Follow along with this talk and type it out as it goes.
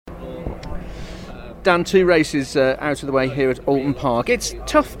Dan, 2 races out of the way here at Oulton Park. It's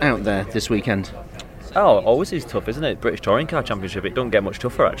tough out there this weekend. Oh, it always is tough, isn't it? British Touring Car Championship. It don't get much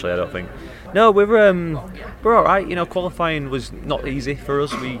tougher, actually. I don't think. No, we're all right. You know, qualifying was not easy for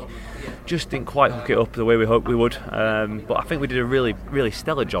us. We just didn't quite hook it up the way we hoped we would. But I think we did a really, really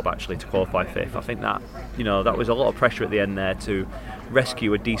stellar job actually to qualify 5th. I think that that was a lot of pressure at the end there to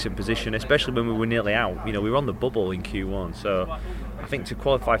rescue a decent position, especially when we were nearly out. We were on the bubble in Q1, so I think to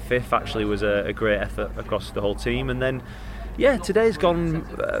qualify 5th actually was a great effort across the whole team. And then, yeah, today's gone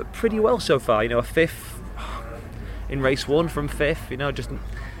pretty well so far. A 5th in race 1 from 5th. Just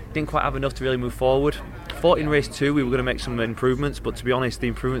didn't quite have enough to really move forward. Thought in race 2 we were going to make some improvements, but to be honest, the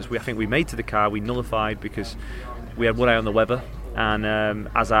improvements I think we made to the car we nullified because we had one eye on the weather, and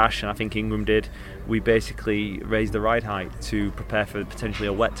as Ash and I think Ingram did, we basically raised the ride height to prepare for potentially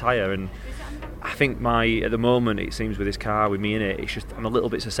a wet tyre. And I think at the moment it seems with this car, with me in it, it's just I'm a little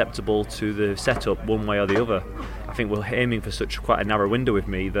bit susceptible to the setup one way or the other. I think we're aiming for quite a narrow window with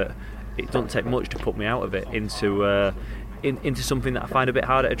me that it doesn't take much to put me out of it into something that I find a bit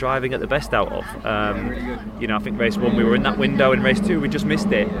harder to drive and get the best out of. I think race 1 we were in that window, in race 2 we just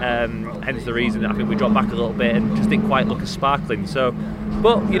missed it. Hence the reason that I think we dropped back a little bit and just didn't quite look as sparkling. So,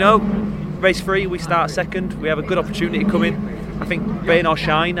 but race 3 we start 2nd. We have a good opportunity coming. I think rain or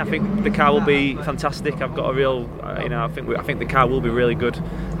shine, I think the car will be fantastic. I've got a real, I think the car will be really good.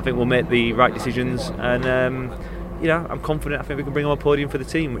 I think we'll make the right decisions, and I'm confident. I think we can bring on a podium for the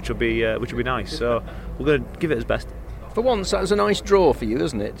team, which will be nice. So we're going to give it as best. For once, that was a nice draw for you,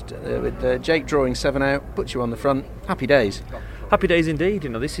 isn't it? With Jake drawing 7 out, puts you on the front. Happy days. Happy days indeed.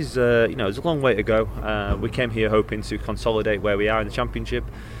 This is, it's a long way to go. We came here hoping to consolidate where we are in the championship,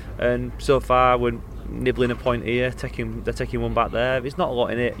 and so far we're nibbling a point here. They're taking one back there. There's not a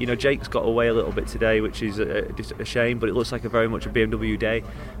lot in it. Jake's got away a little bit today, which is a shame. But it looks like very much a BMW day.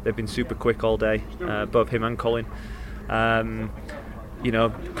 They've been super quick all day, both him and Colin.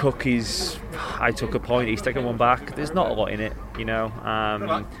 Cook I took a point, he's taken one back. There's not a lot in it,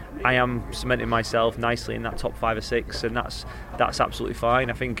 I am cementing myself nicely in that top 5 or 6, and that's absolutely fine.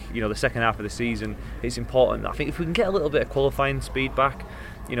 I think, the second half of the season, it's important. I think if we can get a little bit of qualifying speed back,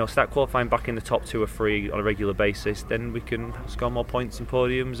 start qualifying back in the top 2 or 3 on a regular basis, then we can score more points and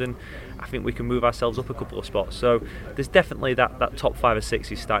podiums, and I think we can move ourselves up a couple of spots. So there's definitely that top 5 or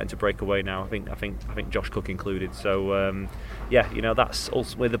 6 is starting to break away now. I think Josh Cook included. So that's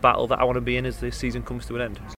ultimately the battle that I want to be in as the season comes to an end.